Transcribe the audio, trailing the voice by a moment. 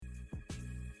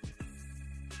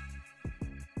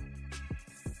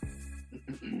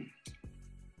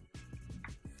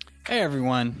Hey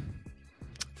everyone,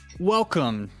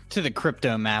 welcome to the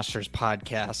Crypto Masters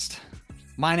podcast.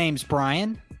 My name's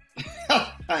Brian.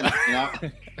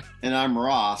 And I'm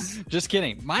Ross. Just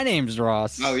kidding. My name's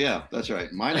Ross. Oh yeah, that's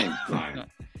right. My name's Brian. And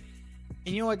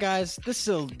you know what, guys? This is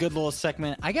a good little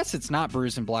segment. I guess it's not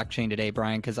brews and blockchain today,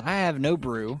 Brian, because I have no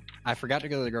brew. I forgot to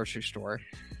go to the grocery store.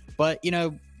 But, you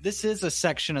know, this is a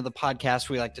section of the podcast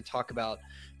we like to talk about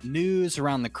news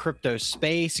around the crypto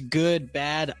space, good,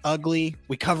 bad, ugly.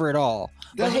 We cover it all.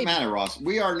 Doesn't matter, Ross.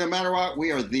 We are, no matter what,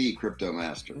 we are the Crypto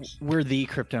Masters. We're the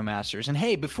Crypto Masters. And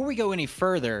hey, before we go any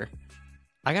further,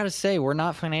 I got to say, we're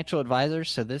not financial advisors,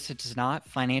 so this is not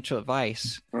financial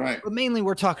advice. Right. But mainly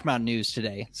we're talking about news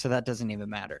today, so that doesn't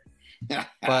even matter.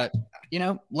 But, you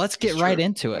know, let's get right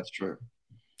into it. That's true.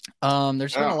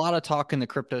 There's been a lot of talk in the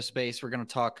crypto space. We're going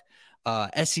to talk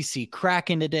SEC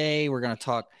Kraken today. We're going to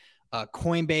talk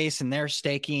Coinbase and their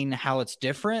staking, how it's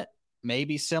different,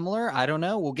 maybe similar. I don't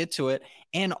know. We'll get to it.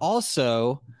 And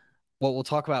also, what we'll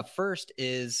talk about first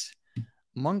is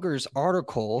Munger's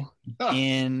article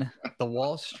in the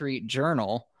Wall Street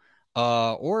Journal,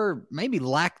 or maybe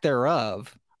lack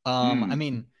thereof. I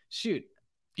mean, shoot,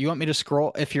 do you want me to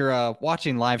scroll? If you're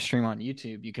watching live stream on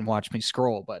YouTube, you can watch me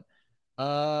scroll, but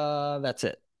that's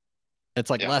it. It's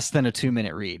like less than a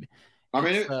 2-minute read. I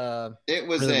mean, it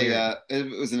was really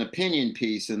it was an opinion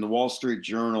piece in the Wall Street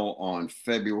Journal on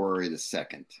February the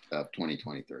 2nd of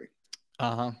 2023.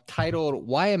 Titled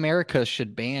 "Why America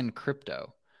Should Ban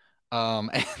Crypto."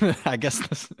 And I guess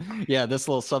this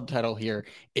little subtitle here.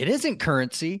 It isn't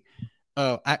currency.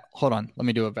 Hold on. Let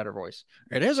me do a better voice.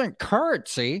 It isn't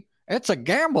currency. It's a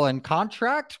gambling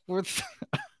contract with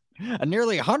a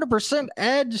nearly 100%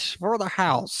 edge for the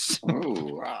house.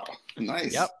 Oh, wow.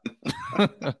 Nice. Yep.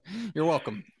 You're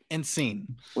welcome. And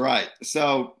scene. Right.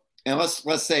 So, and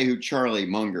let's say who Charlie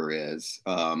Munger is.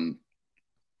 I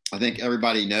think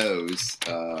everybody knows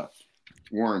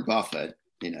Warren Buffett,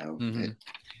 you know.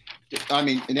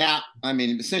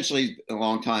 Essentially a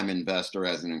long-time investor,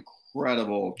 has an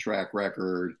incredible track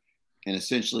record, and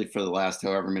essentially for the last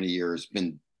however many years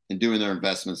been doing their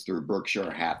investments through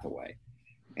Berkshire Hathaway.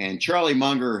 And Charlie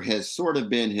Munger has sort of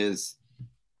been his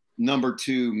number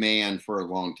two man for a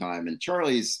long time. And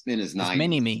Charlie's in his 90s.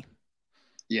 Mini-me.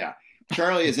 Yeah.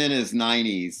 Charlie is in his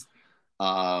 90s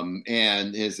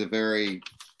and is a very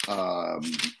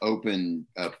open,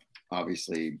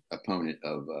 obviously, opponent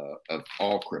of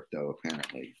all crypto,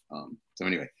 apparently. So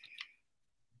anyway,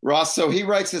 Ross, so he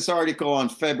writes this article on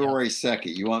February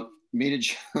 2nd. You want me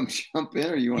to jump in,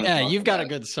 or you want to? Yeah, you've got a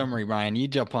good summary, Brian. You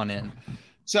jump on in.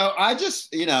 So I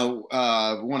just,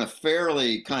 want to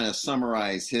fairly kind of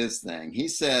summarize his thing. He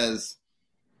says,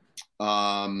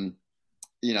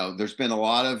 there's been a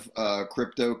lot of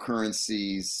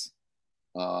cryptocurrencies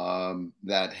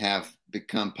that have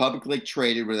become publicly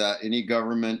traded without any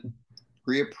government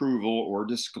pre-approval or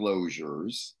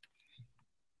disclosures.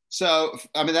 So,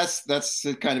 I mean, that's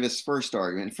kind of his first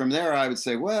argument. From there, I would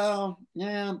say, well,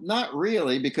 yeah, not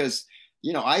really, because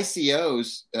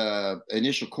ICOs,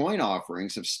 initial coin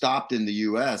offerings, have stopped in the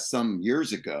U.S. some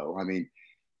years ago. I mean,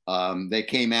 they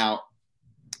came out.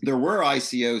 There were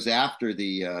ICOs after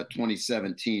the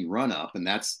 2017 run-up, and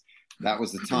that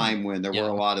was the time when there were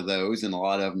a lot of those, and a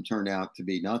lot of them turned out to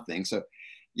be nothing. So,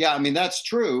 yeah, I mean, that's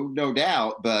true, no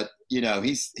doubt. But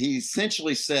he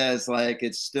essentially says like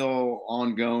it's still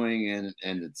ongoing,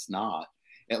 and it's not.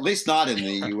 At least not in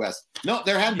the U.S. No,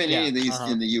 there haven't been any of these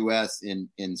in the U.S.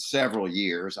 in several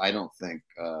years. I don't think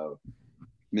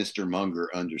Mr. Munger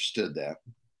understood that.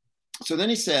 So then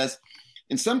he says,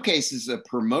 in some cases, a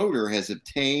promoter has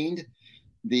obtained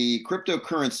the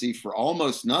cryptocurrency for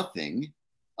almost nothing.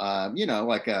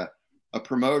 Like a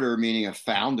promoter, meaning a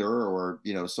founder or,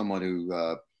 someone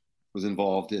who was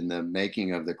involved in the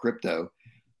making of the crypto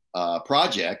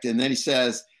project. And then he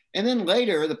says, and then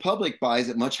later, the public buys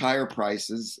at much higher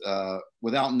prices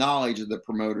without knowledge of the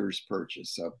promoter's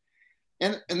purchase. So,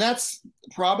 and that's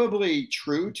probably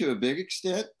true to a big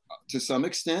extent, to some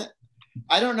extent.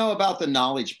 I don't know about the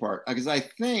knowledge part, because I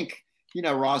think,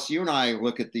 Ross, you and I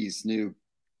look at these new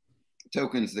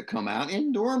tokens that come out,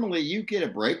 and normally you get a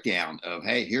breakdown of,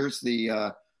 hey, here's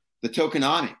the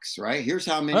tokenomics, right? Here's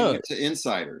how many went to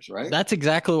insiders, right? That's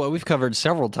exactly what we've covered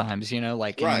several times,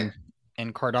 right.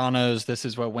 In Cardano's, this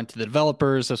is what went to the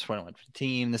developers, this is what went to the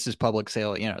team, this is public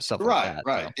sale, stuff like that.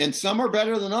 Right. So. And some are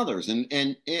better than others.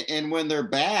 And when they're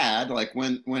bad, like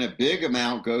when a big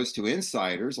amount goes to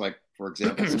insiders, like for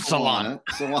example, Solana,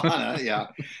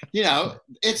 yeah,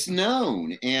 it's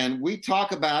known, and we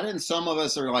talk about it, and some of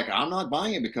us are like, I'm not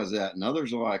buying it because of that, and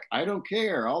others are like, I don't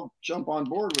care, I'll jump on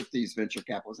board with these venture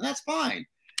capitalists, and that's fine.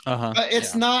 But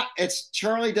it's not. It's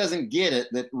Charlie doesn't get it.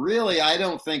 That really, I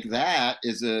don't think that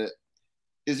is an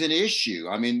issue.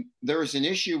 I mean, there is an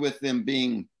issue with them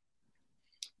being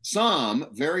some,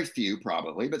 very few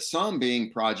probably, but some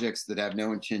being projects that have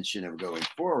no intention of going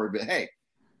forward. But hey,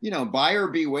 buyer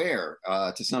beware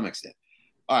to some extent.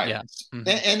 All right. Yeah.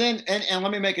 Mm-hmm. And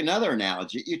let me make another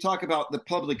analogy. You talk about the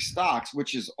public stocks,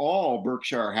 which is all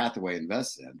Berkshire Hathaway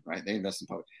invests in, right? They invest in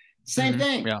public. Same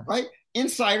thing, right?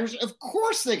 Insiders, of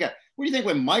course they got. What do you think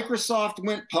when Microsoft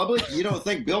went public? You don't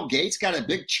think Bill Gates got a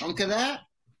big chunk of that?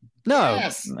 No.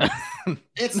 Yes.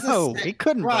 It's no, he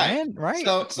couldn't, right? Brian,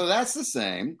 right? So that's the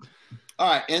same. All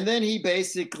right. And then he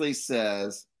basically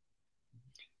says,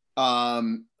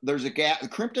 there's a gap.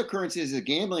 Cryptocurrency is a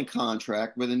gambling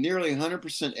contract with a nearly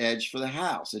 100% edge for the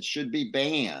House. It should be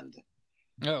banned.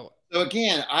 Oh. So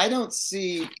again, I don't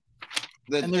see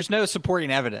that. And there's no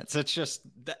supporting evidence. It's just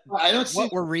that I don't see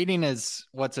what we're reading is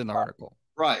what's in the article.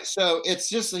 Right. So it's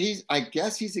just I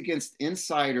guess he's against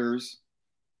insiders,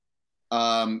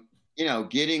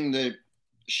 getting the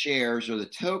shares or the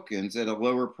tokens at a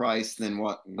lower price than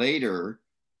what later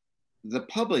the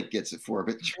public gets it for.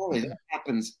 But Charlie, that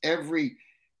happens every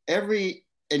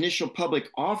initial public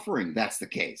offering. That's the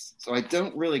case. So I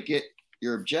don't really get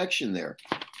your objection there.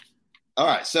 All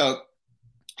right. So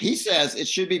he says it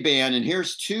should be banned. And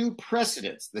here's two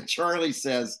precedents that Charlie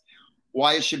says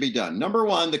why it should be done. Number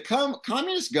one, the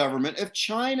communist government of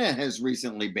China has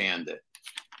recently banned it.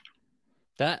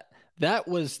 That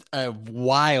was a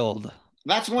wild.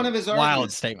 That's one of his arguments.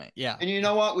 Wild statement. Yeah. And you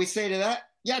know what we say to that?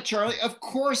 Yeah, Charlie, of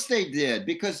course they did.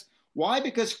 Because why?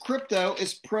 Because crypto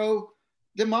is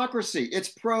pro-democracy. It's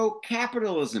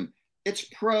pro-capitalism. It's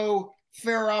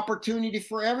pro-fair opportunity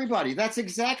for everybody. That's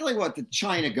exactly what the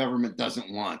China government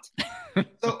doesn't want.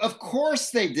 So of course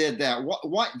they did that.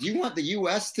 What do you want the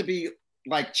U.S. to be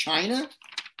like China?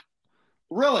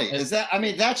 Really? Is that? I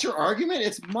mean, that's your argument?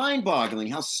 It's mind-boggling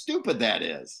how stupid that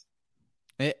is.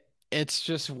 It's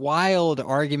just wild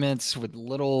arguments with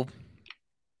little.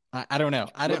 I don't know.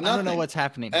 I don't know what's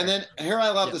happening. And then here I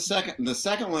love the second. The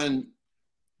second one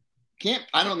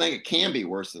I don't think it can be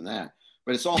worse than that,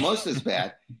 but it's almost as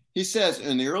bad. He says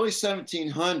in the early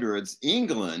 1700s,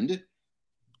 England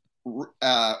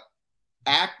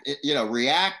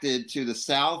reacted to the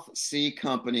South Sea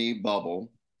Company bubble.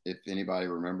 If anybody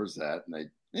remembers that,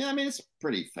 it's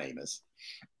pretty famous.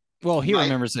 Well, he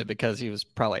remembers it because he was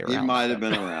probably around. He might have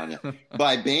been around, yeah.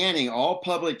 By banning all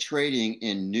public trading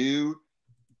in new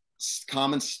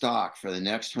common stock for the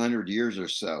next 100 years or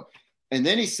so. And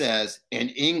then he says,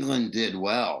 and England did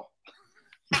well.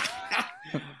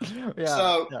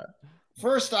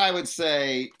 First I would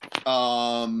say,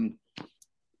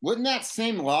 wouldn't that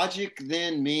same logic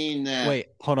then mean that? Wait,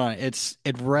 hold on.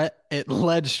 It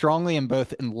led strongly in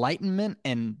both Enlightenment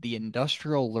and the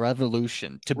Industrial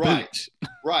Revolution to boot.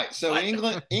 Right. So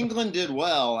England did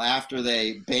well after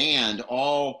they banned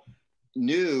all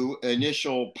new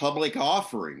initial public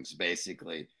offerings,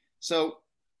 basically. So,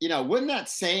 wouldn't that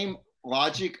same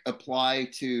logic apply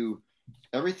to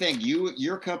everything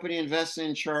your company invests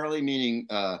in, Charlie, meaning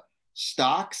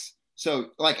stocks? So,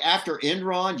 like after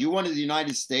Enron, you wanted the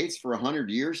United States for 100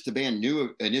 years to ban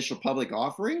new initial public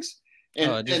offerings?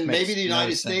 And maybe the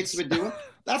United States would do it?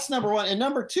 That's number one. And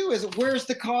number two is, where's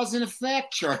the cause and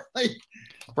effect, Charlie?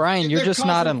 Brian, you're just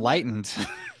not enlightened.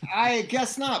 I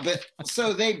guess not. But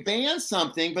so they ban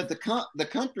something, but the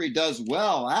country does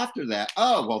well after that.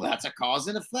 Oh, well, that's a cause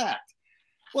and effect.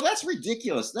 Well, that's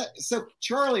ridiculous. So,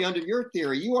 Charlie, under your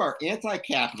theory, you are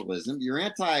anti-capitalism. You're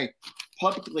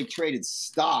anti-publicly traded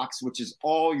stocks, which is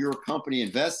all your company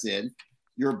invests in.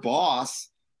 Your boss,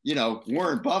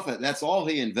 Warren Buffett, that's all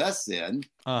he invests in.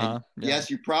 Yes,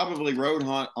 you probably rode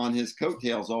on his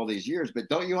coattails all these years, but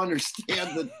don't you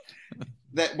understand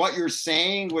that what you're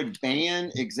saying would ban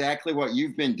exactly what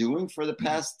you've been doing for the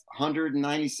past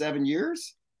 197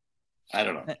 years? I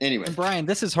don't know. Anyway, and Brian,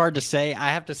 this is hard to say.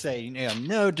 I have to say,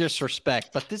 no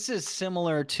disrespect, but this is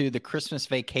similar to the Christmas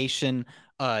Vacation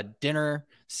dinner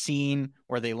scene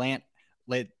where they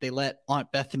let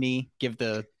Aunt Bethany give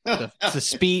the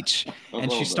speech, and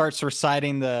she starts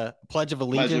reciting the Pledge of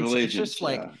Allegiance. It's just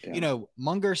like,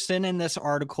 Munger sent in this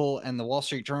article, and the Wall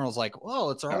Street Journal is like, "Whoa,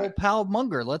 it's our old pal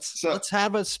Munger. Let's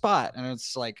have a spot." And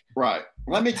it's like, right.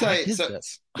 Let me tell you. This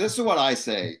is what I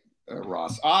say.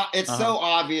 Ross, it's so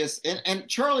obvious, and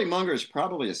Charlie Munger is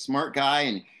probably a smart guy,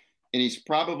 and he's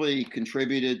probably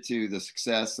contributed to the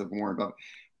success of Warren Buffett,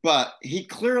 but he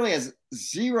clearly has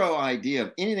zero idea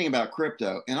of anything about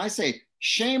crypto. And I say,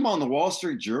 shame on the Wall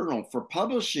Street Journal for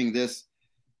publishing this.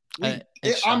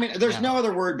 There's no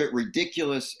other word but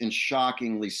ridiculous and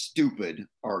shockingly stupid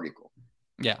article.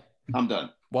 Yeah, I'm done.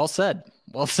 Well said.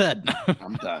 Well said.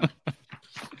 I'm done.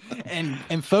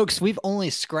 And folks, we've only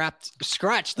scratched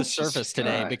the surface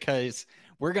today, because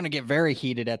we're going to get very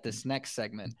heated at this next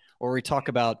segment where we talk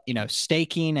about,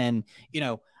 staking. And,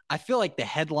 I feel like the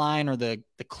headline, or the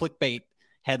clickbait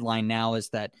headline now, is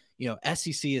that,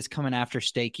 SEC is coming after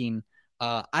staking.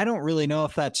 I don't really know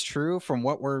if that's true from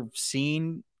what we're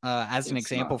seeing as an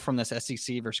example from this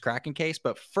SEC versus Kraken case.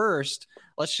 But first,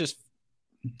 let's just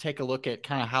take a look at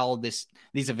kind of how these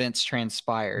events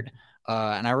transpired.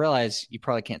 And I realize you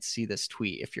probably can't see this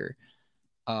tweet if you're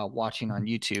watching on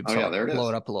YouTube. So there it is. Blow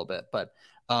it up a little bit. But,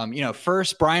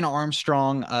 first, Brian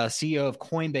Armstrong, CEO of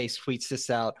Coinbase, tweets this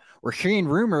out. We're hearing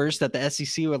rumors that the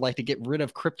SEC would like to get rid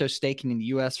of crypto staking in the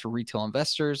U.S. for retail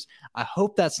investors. I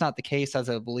hope that's not the case, as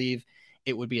I believe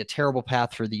it would be a terrible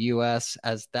path for the U.S.,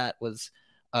 as that was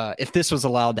if this was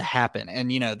allowed to happen. And,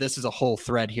 this is a whole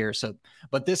thread here. So,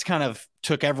 but this kind of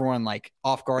took everyone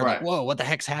off guard, like, whoa, what the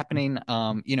heck's happening?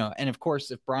 And of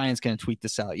course, if Brian's going to tweet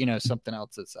this out, something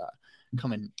else is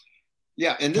coming.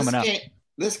 Yeah. And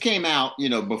this came out,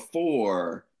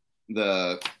 before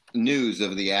the news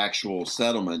of the actual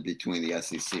settlement between the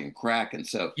SEC and Kraken.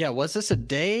 So yeah, was this a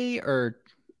day or?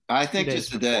 I think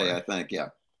just a day, I think. Yeah.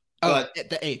 But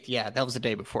the 8th. Yeah, that was the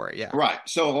day before it. Yeah. Right.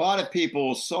 So a lot of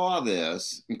people saw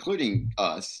this, including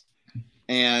us,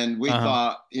 and we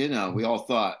thought, we all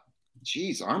thought,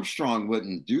 geez, Armstrong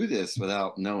wouldn't do this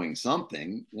without knowing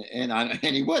something, and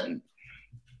he wouldn't.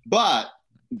 But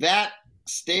that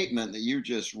statement that you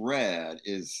just read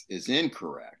is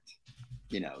incorrect.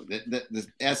 The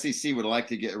SEC would like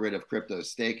to get rid of crypto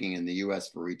staking in the U.S.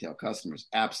 for retail customers.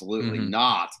 Absolutely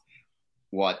not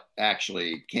what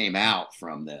actually came out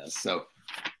from this. So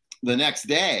the next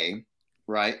day,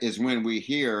 right, is when we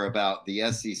hear about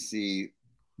the SEC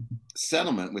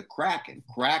settlement with Kraken.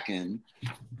 Kraken,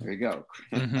 there you go.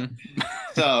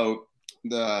 So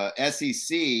the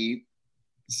SEC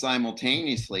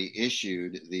simultaneously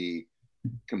issued the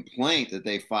complaint that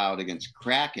they filed against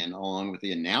Kraken, along with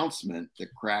the announcement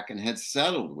that Kraken had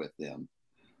settled with them.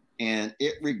 And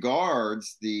it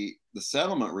regards the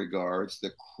settlement regards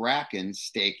the Kraken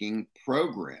staking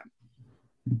program.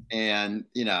 And,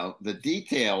 the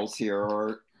details here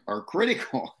are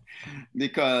critical,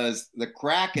 because the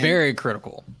Kraken. Very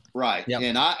critical. Right. Yep.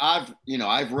 And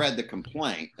I've read the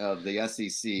complaint of the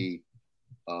SEC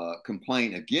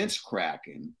complaint against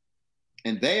Kraken,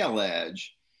 and they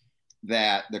allege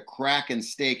that the Kraken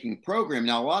staking program.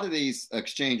 Now, a lot of these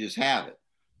exchanges have it.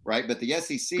 Right. But the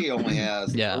SEC only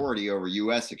has authority over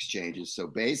U.S. exchanges. So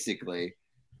basically,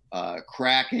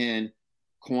 Kraken,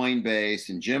 Coinbase,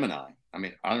 and Gemini. I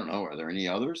mean, I don't know. Are there any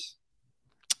others?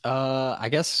 I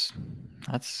guess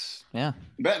that's, yeah.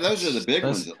 But those are the big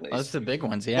ones, at least. Those are the big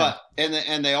ones, yeah. But,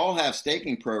 and they all have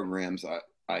staking programs,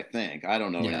 I think. I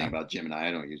don't know anything about Gemini.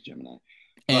 I don't use Gemini.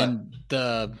 And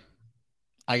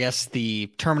I guess the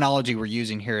terminology we're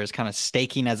using here is kind of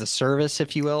staking as a service,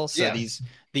 if you will. So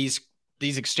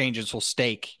these exchanges will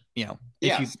stake,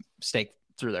 if you stake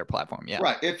through their platform. Yeah.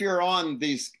 Right. If you're on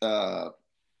these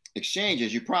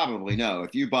exchanges, you probably know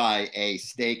if you buy a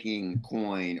staking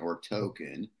coin or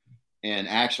token, and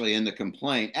actually in the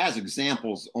complaint, as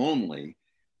examples only,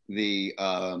 the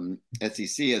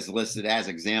SEC is listed as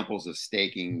examples of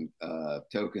staking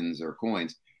tokens or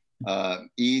coins,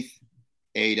 ETH,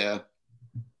 ADA,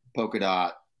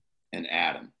 Polkadot, and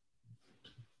Atom.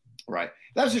 Right.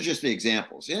 Those are just the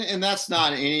examples. And that's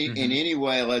not in any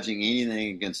way alleging anything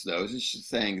against those. It's just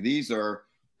saying these are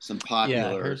some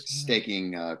popular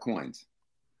staking coins.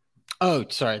 Oh,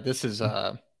 sorry. This is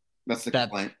that's the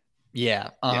complaint.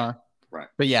 Yeah. Yeah. Right.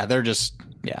 But yeah, they're just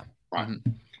right.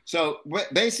 So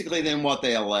basically, then what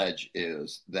they allege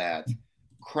is that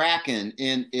Kraken,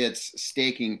 in its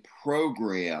staking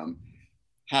program,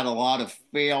 had a lot of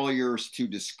failures to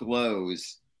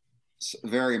disclose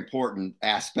very important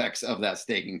aspects of that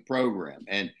staking program.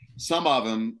 And some of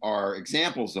them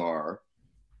examples are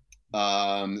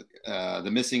the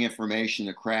missing information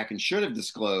that Kraken should have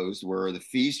disclosed were the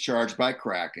fees charged by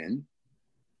Kraken.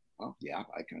 Well, yeah,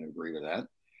 I kind of agree with that.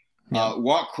 Yeah.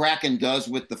 What Kraken does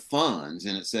with the funds,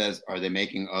 and it says, are they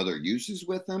making other uses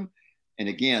with them? And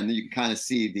again, you can kind of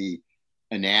see the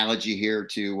analogy here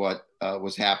to what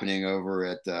was happening over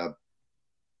at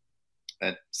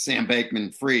Sam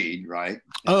Bankman-Fried, right?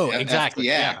 Oh, exactly.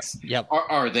 FTX. Yeah. Yep.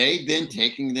 Are they then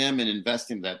taking them and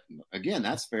investing that? Again,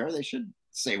 that's fair. They should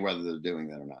say whether they're doing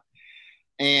that or not.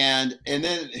 And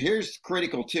then here's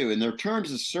critical too. In their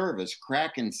terms of service,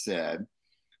 Kraken said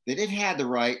that it had the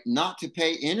right not to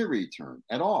pay any return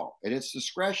at all at its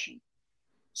discretion.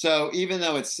 So even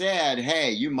though it said,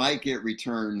 hey, you might get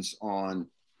returns on,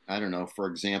 I don't know, for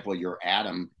example, your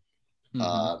Atom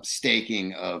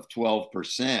staking of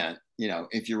 12%,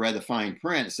 if you read the fine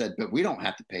print, it said, but we don't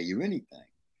have to pay you anything.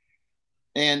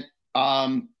 And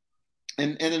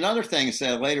another thing it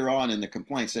said later on in the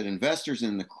complaint said investors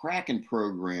in the Kraken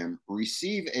program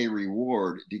receive a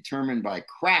reward determined by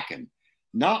Kraken,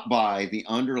 not by the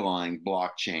underlying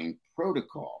blockchain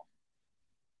protocol.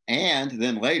 And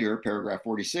then later, paragraph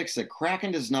 46 said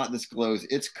Kraken does not disclose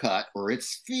its cut or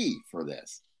its fee for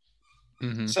this.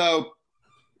 Mm-hmm. So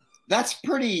that's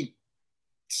pretty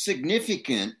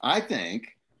significant, I think,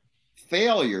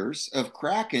 failures of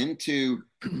Kraken to,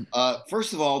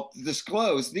 first of all,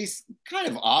 disclose these kind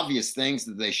of obvious things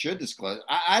that they should disclose.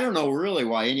 I don't know really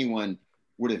why anyone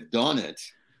would have done it,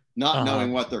 not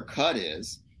knowing what their cut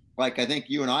is. Like I think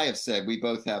you and I have said, we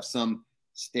both have some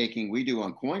staking we do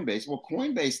on Coinbase. Well,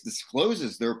 Coinbase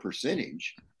discloses their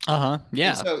percentage. Yeah.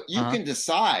 And so you can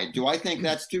decide, do I think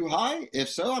that's too high? If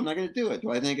so, I'm not going to do it.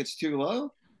 Do I think it's too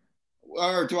low?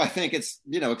 Or do I think it's,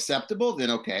 acceptable? Then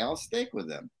okay, I'll stake with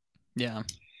them. Yeah.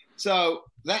 So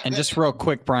just real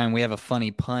quick, Brian, we have a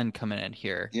funny pun coming in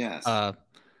here. Yes.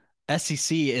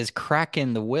 SEC is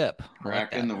cracking the whip.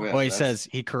 Cracking the whip. Well,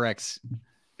 he corrects.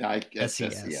 I guess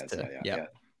yes. Yeah.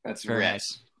 That's very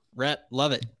nice. Rhett,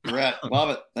 love it. Rhett, love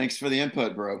it. Thanks for the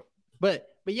input, bro. But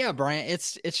yeah, Brian,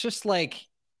 it's just like,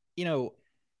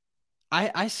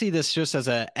 I see this just as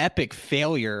an epic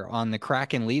failure on the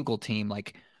Kraken legal team.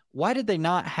 Like, why did they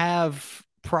not have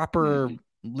proper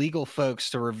legal folks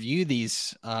to review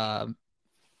these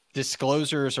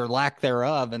disclosures or lack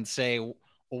thereof and say, well,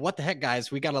 what the heck,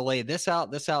 guys, we got to lay this out.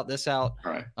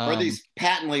 Right. Or these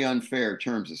patently unfair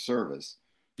terms of service.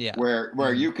 Yeah.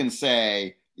 Where you can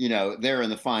say, they're in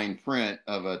the fine print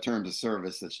of a terms of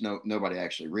service that nobody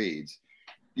actually reads.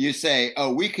 You say,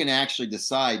 oh, we can actually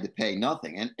decide to pay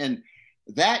nothing. And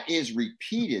that is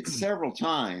repeated several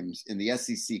times in the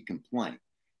SEC complaint.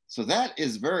 So that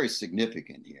is very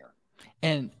significant here.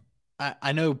 And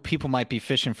I know people might be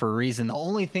fishing for a reason. The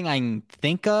only thing I can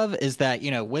think of is that,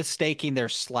 with staking, they're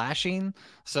slashing.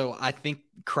 So I think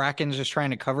Kraken's just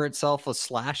trying to cover itself with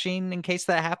slashing in case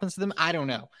that happens to them. I don't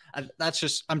know.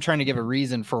 I'm trying to give a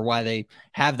reason for why they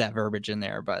have that verbiage in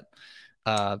there. But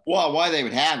why they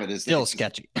would have it is still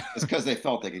sketchy. It's because they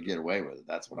felt they could get away with it.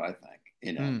 That's what I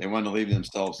think. They wanted to leave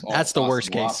themselves all that's the worst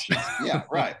case. Options. Yeah,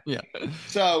 right. Yeah.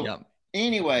 So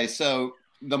anyway,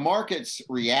 the markets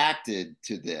reacted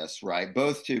to this, right?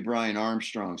 Both to Brian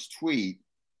Armstrong's tweet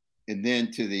and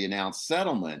then to the announced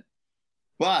settlement.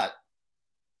 But,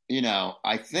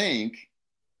 I think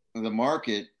the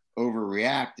market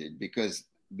overreacted because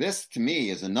this to me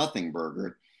is a nothing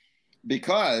burger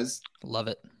because love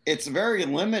it. It's very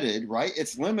limited, right?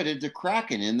 It's limited to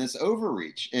Kraken in this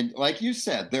overreach. And like you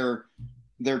said, their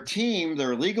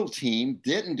legal team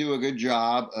didn't do a good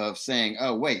job of saying,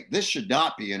 oh, wait, this should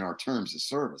not be in our terms of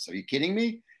service. Are you kidding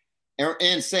me?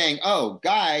 And saying, oh,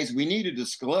 guys, we need to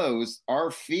disclose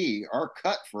our fee, our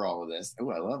cut for all of this. Oh,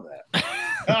 I love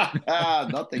that.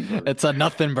 Nothing burger. It's a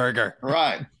nothing burger.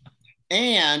 Right.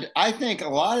 And I think a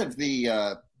lot of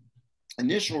the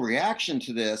initial reaction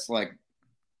to this,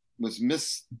 was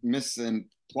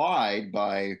misimplied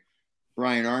by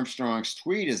Brian Armstrong's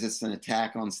tweet is it's an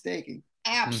attack on staking.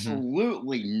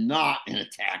 Absolutely not an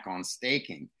attack on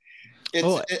staking.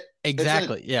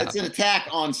 Exactly. It's an attack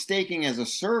on staking as a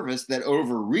service that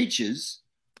overreaches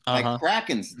like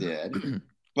Kraken's did.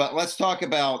 But let's talk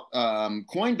about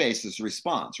Coinbase's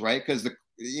response, right? Because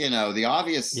the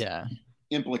obvious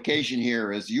implication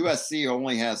here is USC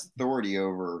only has authority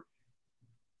over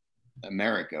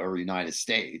America or United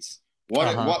States. What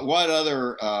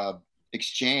other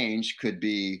exchange could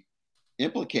be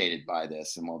implicated by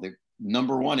this? And the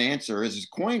number one answer is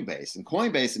Coinbase. And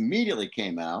Coinbase immediately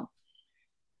came out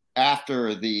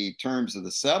after the terms of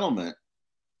the settlement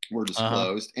were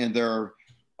disclosed, and their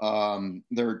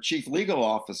chief legal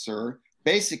officer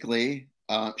basically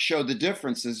showed the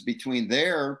differences between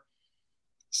their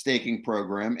staking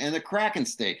program and the Kraken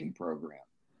staking program.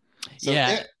 So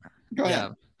go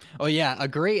ahead. Oh yeah, a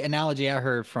great analogy I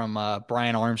heard from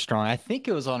Brian Armstrong. I think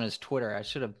it was on his Twitter. I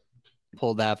should have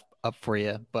pulled that up for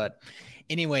you, but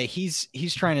anyway, he's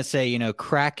trying to say,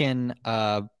 Kraken,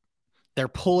 they're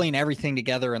pulling everything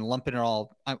together and lumping it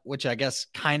all, which I guess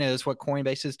kind of is what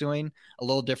Coinbase is doing, a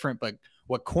little different. But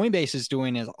what Coinbase is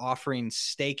doing is offering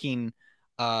staking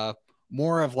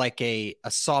more of like a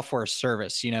software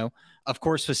service. Of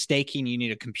course, with staking, you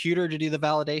need a computer to do the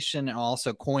validation and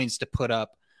also coins to put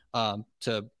up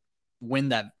to win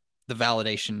the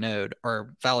validation node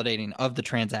or validating of the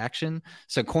transaction.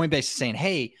 So Coinbase is saying,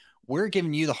 hey, we're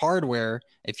giving you the hardware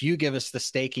if you give us the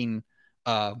staking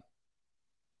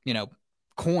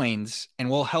coins, and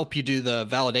we'll help you do the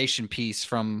validation piece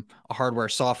from a hardware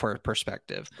software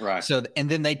perspective. Right. So, and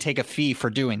then they take a fee for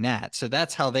doing that. So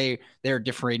that's how they're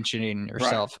differentiating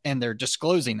yourself, and they're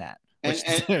disclosing that, which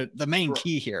is the main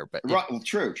key here. But right, well,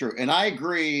 true. And I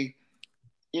agree,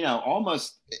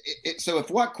 almost. So if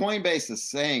what Coinbase is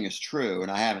saying is true,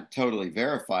 and I haven't totally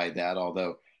verified that,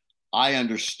 although I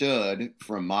understood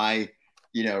from my,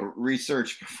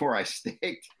 research before I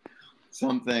staked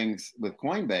some things with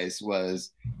Coinbase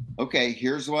was, okay,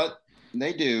 here's what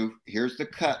they do. Here's the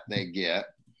cut they get.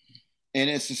 And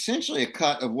it's essentially a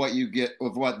cut of what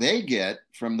they get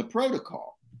from the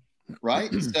protocol, right?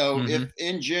 So if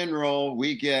in general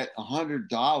we get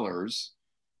 $100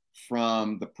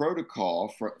 from the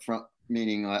protocol, from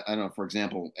meaning, I don't know, for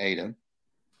example, ADA,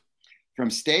 from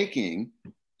staking,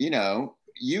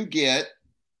 you get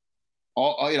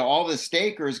all the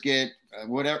stakers get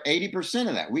whatever, 80%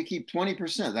 of that. We keep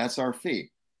 20%. That's our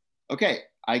fee. Okay,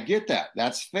 I get that.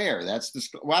 That's fair.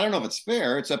 Well, I don't know if it's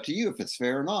fair. It's up to you if it's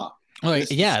fair or not. Oh,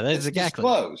 yeah, that's exactly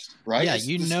disclosed, right? Yeah,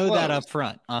 it's know that up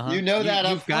front. You know that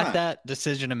up front. You've got that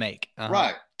decision to make.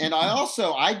 Right. And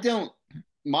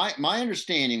my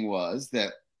understanding was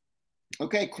that,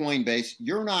 okay, Coinbase,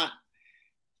 you're not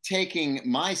taking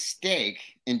my stake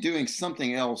and doing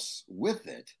something else with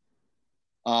it.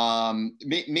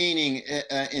 Meaning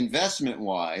investment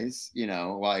wise,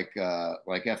 like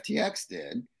FTX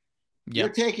did. Yep. You're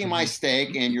taking my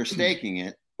stake and you're staking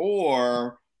it,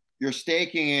 or you're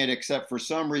staking it except for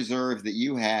some reserve that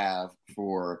you have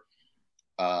for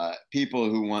people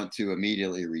who want to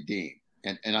immediately redeem.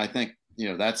 And I think,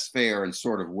 that's fair and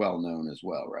sort of well known as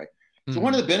well, right? So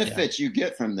one of the benefits you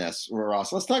get from this,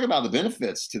 Ross, let's talk about the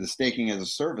benefits to the staking as a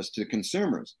service to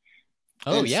consumers.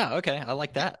 Okay. I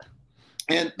like that.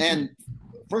 And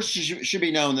first, it should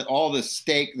be known that all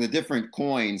the different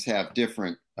coins have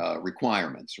different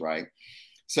requirements, right?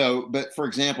 So, but for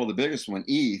example, the biggest one,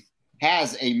 ETH,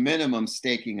 has a minimum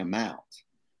staking amount.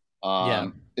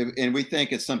 And we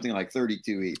think it's something like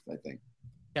 32 ETH, I think.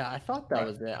 Yeah, I thought that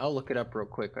was it. I'll look it up real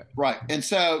quick. Right. And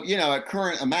so, at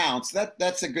current amounts,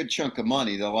 that's a good chunk of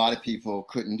money that a lot of people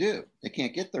couldn't do. They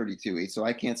can't get 32 ETH, so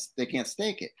they can't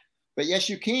stake it. But yes,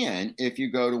 you can if you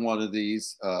go to one of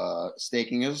these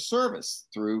staking as a service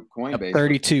through Coinbase.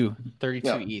 32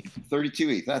 ETH. 32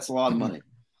 ETH. That's a lot of money.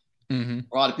 Mm-hmm.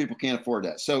 A lot of people can't afford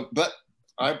that. So, but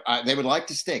they would like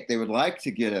to stake. They would like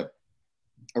to get a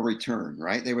return,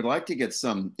 right? They would like to get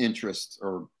some interest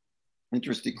or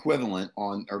interest equivalent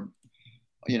on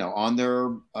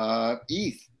their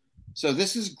ETH. So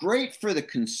this is great for the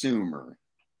consumer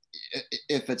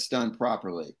if it's done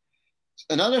properly.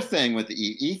 Another thing with the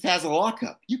ETH has a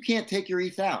lockup. You can't take your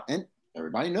ETH out, and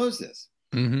everybody knows this.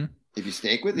 Mm-hmm. If you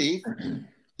stake with ETH,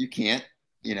 you can't,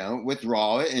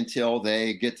 withdraw it until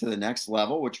they get to the next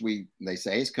level, which they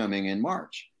say is coming in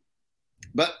March.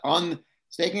 But on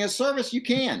staking as a service, you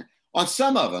can on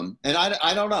some of them, and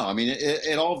I don't know. I mean,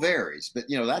 it all varies, but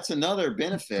that's another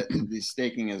benefit that these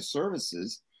staking as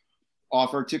services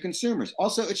offer to consumers.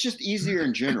 Also, it's just easier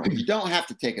in general. You don't have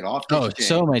to take it off the exchange.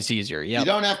 So much easier. Yeah. You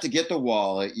don't have to get the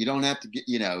wallet. You don't have to get,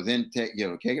 then take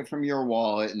it from your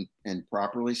wallet and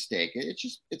properly stake it.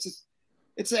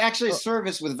 It's actually a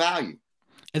service with value.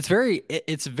 It's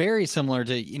very similar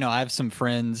to, I have some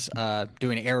friends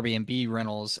doing Airbnb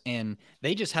rentals, and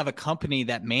they just have a company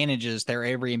that manages their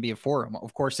Airbnb for them.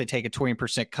 Of course, they take a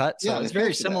 20% cut. So it's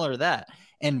very similar to that.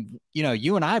 And,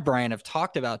 you and I, Brian, have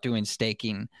talked about doing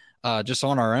staking just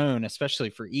on our own, especially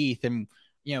for ETH. And,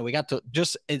 we got to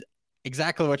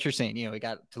exactly what you're saying. We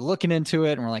got to looking into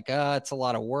it, and we're like, it's a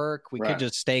lot of work. We could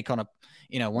just stake on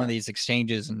one of these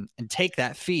exchanges and take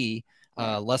that fee.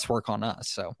 Less work on us.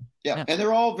 So yeah, and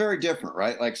they're all very different,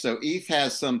 right? Like, so ETH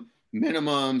has some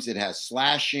minimums, it has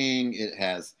slashing, it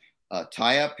has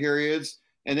tie-up periods,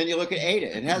 and then you look at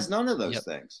ADA, it has none of those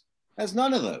things. It has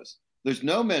none of those. There's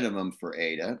no minimum for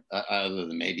ADA, other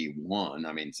than maybe one.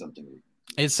 I mean,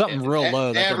 it's something real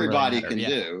low that everybody really can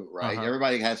do, right?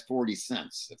 Everybody has 40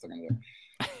 cents if they're going to do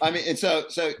it. I mean, and so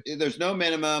there's no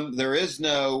minimum. There is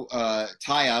no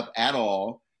tie-up at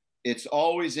all. It's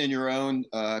always in your own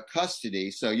custody.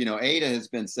 So, ADA has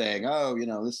been saying,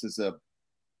 this is a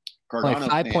Cardano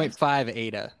 5.5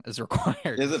 ADA is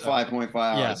required. Is it 5.5?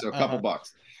 Yeah. So a couple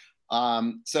bucks.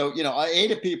 So,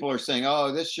 ADA people are saying,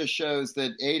 this just shows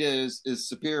that ADA is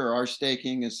superior. Our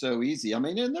staking is so easy. I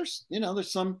mean, and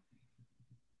there's some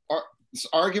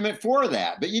argument for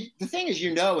that. But the thing is,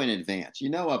 in advance,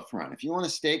 up front. If you want to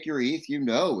stake your ETH, you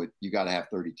got to have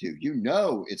 32.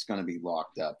 It's going to be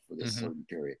locked up for this certain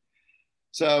period.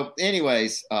 So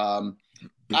anyways,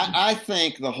 I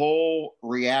think the whole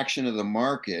reaction of the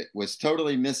market was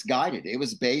totally misguided. It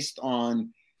was based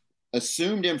on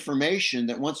assumed information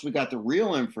that once we got the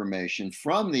real information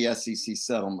from the SEC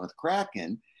settlement with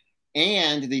Kraken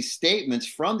and these statements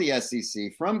from the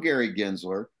SEC, from Gary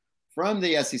Gensler, from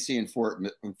the SEC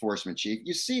enforcement chief,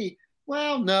 you see,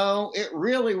 well, no, it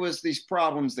really was these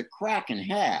problems that Kraken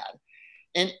had.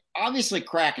 And obviously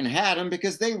Kraken had them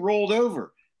because they rolled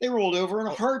over. They rolled over in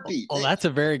a heartbeat. Oh, that's a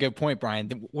very good point, Brian.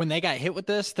 When they got hit with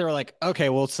this, they were like, okay,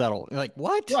 we'll settle. Like,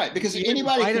 what? Right, because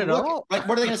anybody can look. Like,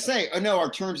 what are they going to say? Oh, no,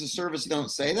 our terms of service don't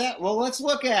say that. Well, let's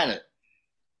look at it.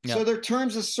 Yep. So their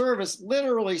terms of service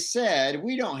literally said,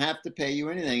 we don't have to pay you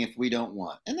anything if we don't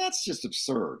want. And that's just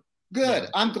absurd. Good. Yeah.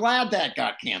 I'm glad that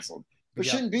got canceled. There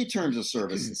shouldn't be terms of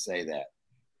service to say that.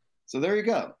 So there you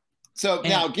go. So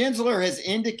now Gensler has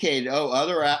indicated,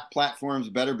 other app platforms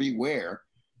better beware.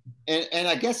 And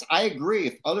I guess I agree.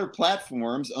 If other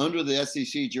platforms under the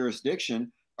SEC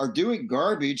jurisdiction are doing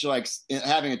garbage, like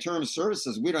having a term of service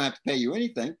says we don't have to pay you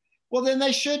anything, well, then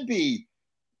they should be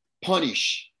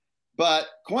punished. But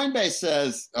Coinbase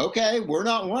says, okay, we're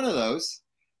not one of those.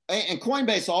 And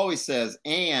Coinbase always says,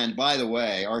 and by the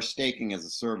way, our staking as a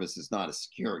service is not a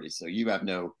security. So you have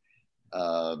no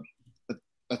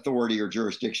authority or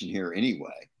jurisdiction here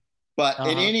anyway. But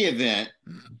in any event,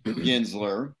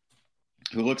 Gensler,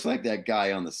 who looks like that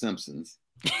guy on The Simpsons.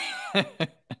 What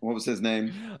was his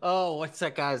name? Oh, what's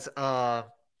that guy's?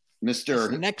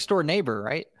 Mr. Next door neighbor,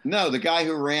 right? No, the guy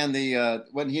who ran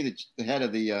wasn't he the head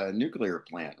of the nuclear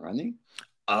plant, wasn't he?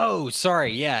 Oh,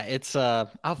 sorry. Yeah, it's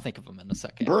I'll think of him in a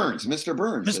second. Burns, Mr.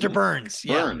 Burns. Mr. Burns.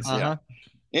 Yeah. Burns, yeah.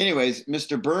 Anyways,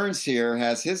 Mr. Burns here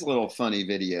has his little funny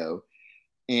video,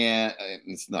 and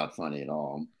it's not funny at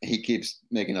all. He keeps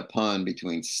making a pun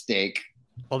between steak.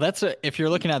 Well, if you're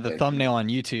looking at the thumbnail on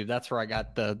YouTube, that's where I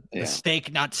got the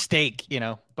steak, not steak,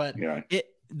 but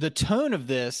the tone of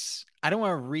this, I don't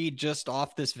want to read just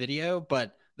off this video,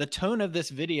 but the tone of this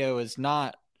video is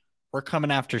not, we're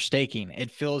coming after staking.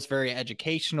 It feels very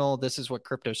educational. This is what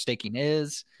crypto staking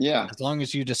is. Yeah. As long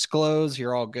as you disclose,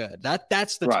 you're all good.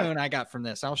 That's the tone I got from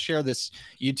this. I'll share this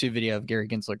YouTube video of Gary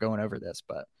Gensler going over this,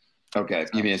 but. Okay.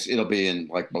 You mean it'll be in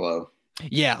below?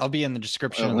 Yeah. I'll be in the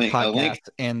description of the podcast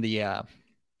and the, a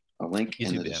link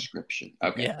in the description.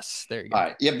 Okay. Yes, there you go. All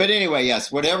right. Yeah, but anyway,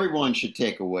 yes, what everyone should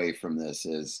take away from this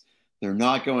is they're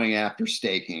not going after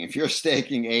staking. If you're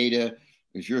staking ADA,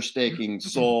 if you're staking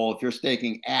Sol, if you're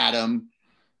staking Atom,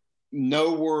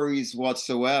 no worries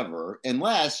whatsoever,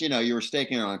 unless, you were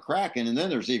staking it on Kraken, and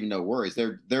then there's even no worries.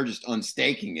 They're just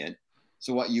unstaking it.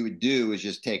 So what you would do is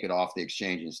just take it off the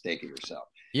exchange and stake it yourself.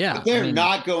 Yeah. But they're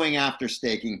not going after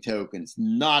staking tokens.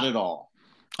 Not at all.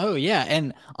 Oh, yeah.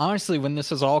 And honestly, when this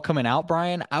was all coming out,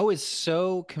 Brian, I was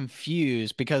so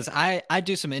confused because I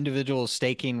do some individual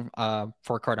staking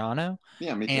for Cardano.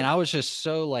 Yeah, me too. And I was just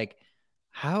so like,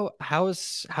 how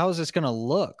is this going to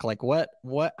look? Like what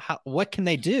can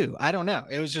they do? I don't know.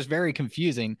 It was just very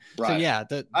confusing. Right. So yeah,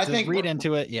 I think read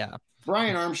into it. Yeah.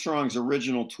 Brian Armstrong's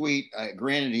original tweet,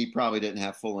 granted, he probably didn't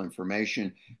have full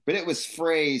information, but it was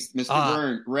phrased,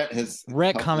 Mr. Burns,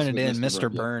 Rhett commented in,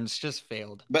 Mr. Burns just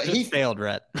failed. But he failed,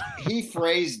 Rhett. He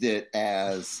phrased it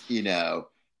as,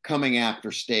 coming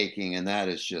after staking, and that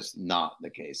is just not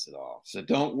the case at all. So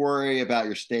don't worry about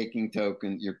your staking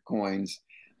token, your coins.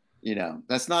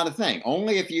 That's not a thing.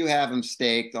 Only if you have them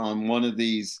staked on one of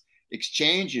these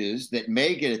exchanges that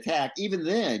may get attacked, even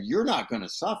then, you're not going to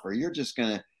suffer. You're just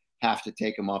going to have to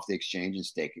take them off the exchange and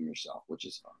stake them yourself, which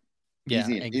is fine. Yeah,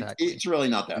 exactly. It's really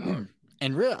not that hard.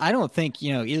 And really, I don't think,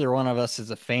 either one of us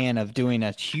is a fan of doing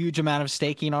a huge amount of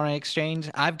staking on an exchange.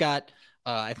 I've got,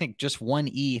 I think just one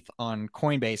ETH on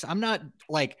Coinbase. I'm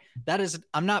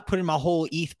not putting my whole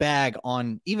ETH bag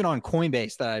even on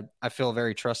Coinbase that I feel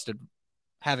very trusted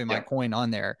having my coin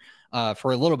on there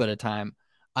for a little bit of time.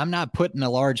 I'm not putting a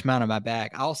large amount of my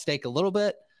bag. I'll stake a little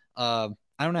bit. I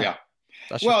don't know. Yeah.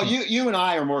 Well, you and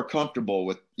I are more comfortable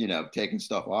with, taking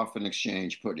stuff off an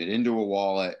exchange, putting it into a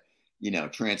wallet,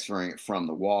 transferring it from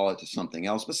the wallet to something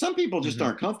else. But some people just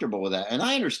aren't comfortable with that. And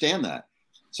I understand that.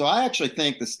 So I actually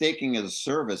think the staking as a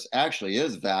service actually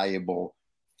is valuable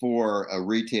for a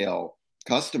retail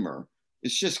customer.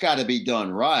 It's just got to be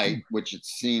done right, which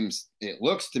it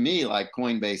looks to me like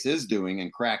Coinbase is doing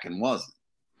and Kraken wasn't.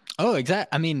 Oh,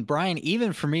 exactly. I mean, Brian,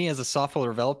 even for me as a software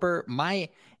developer,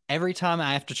 every time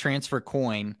I have to transfer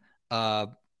coin,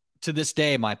 to this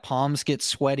day, my palms get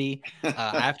sweaty.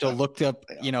 I have to look up,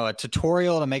 a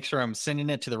tutorial to make sure I'm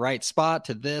sending it to the right spot,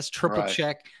 to this, triple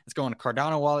check. It's going to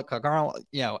Cardano wallet,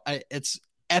 it's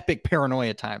epic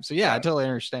paranoia time. So yeah, I totally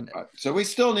understand it. Right. So we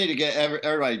still need to get,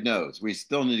 everybody knows, we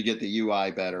still need to get the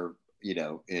UI better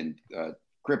in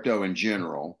crypto in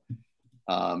general,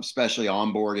 especially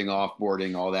onboarding,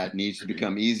 offboarding, all that needs to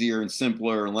become easier and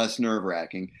simpler and less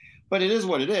nerve-wracking. But it is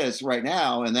what it is right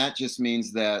now, and that just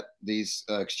means that these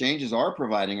exchanges are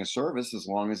providing a service as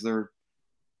long as they're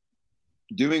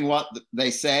doing what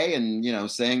they say and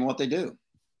saying what they do.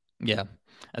 Yeah.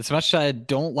 As much as I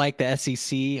don't like the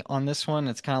SEC on this one,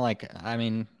 it's kind of like,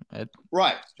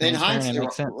 right. In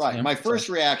hindsight, sense, right. My first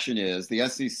reaction is the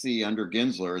SEC under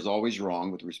Gensler is always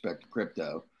wrong with respect to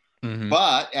crypto. Mm-hmm.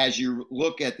 But as you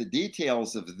look at the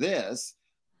details of this,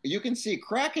 you can see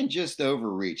Kraken just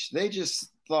overreached. They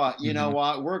just thought, you know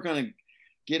what, we're going to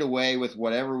get away with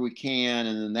whatever we can.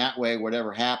 And then that way,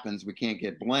 whatever happens, we can't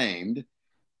get blamed.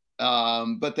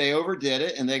 But they overdid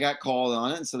it and they got called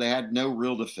on it. And so they had no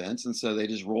real defense. And so they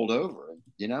just rolled over.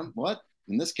 You know what?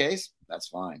 In this case, that's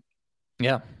fine.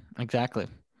 Yeah, exactly.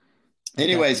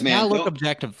 Anyways, man. Now look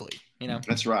objectively,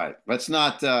 That's right. Let's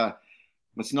not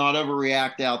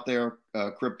overreact out there,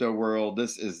 crypto world.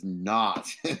 This is not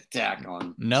an attack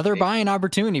on another buying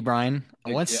opportunity, Brian.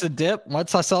 Once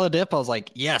I saw the dip, I was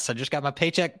like, yes, I just got my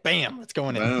paycheck. Bam, let's go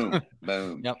in.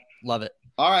 Boom. Yep, love it.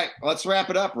 All right, let's wrap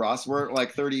it up, Ross. We're at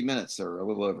like 30 minutes or a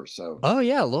little over. So. Oh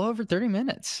yeah, a little over 30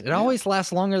 minutes. It always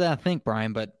lasts longer than I think,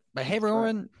 Brian. But hey,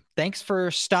 everyone. Thanks for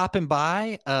stopping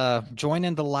by,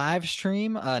 joining the live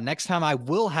stream. Next time I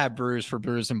will have brews for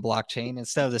Brews and Blockchain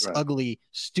instead of this ugly,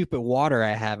 stupid water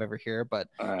I have over here. But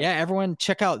yeah, everyone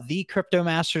check out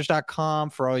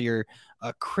thecryptomasters.com for all your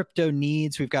crypto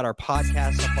needs. We've got our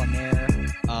podcast up on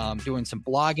there, doing some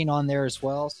blogging on there as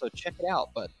well. So check it out.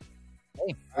 But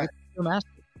hey, Crypto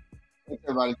Masters. Thanks,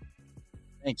 everybody.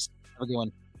 Thanks. Have a good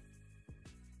one.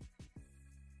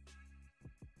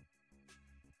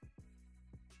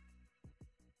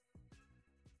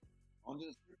 I'll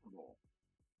just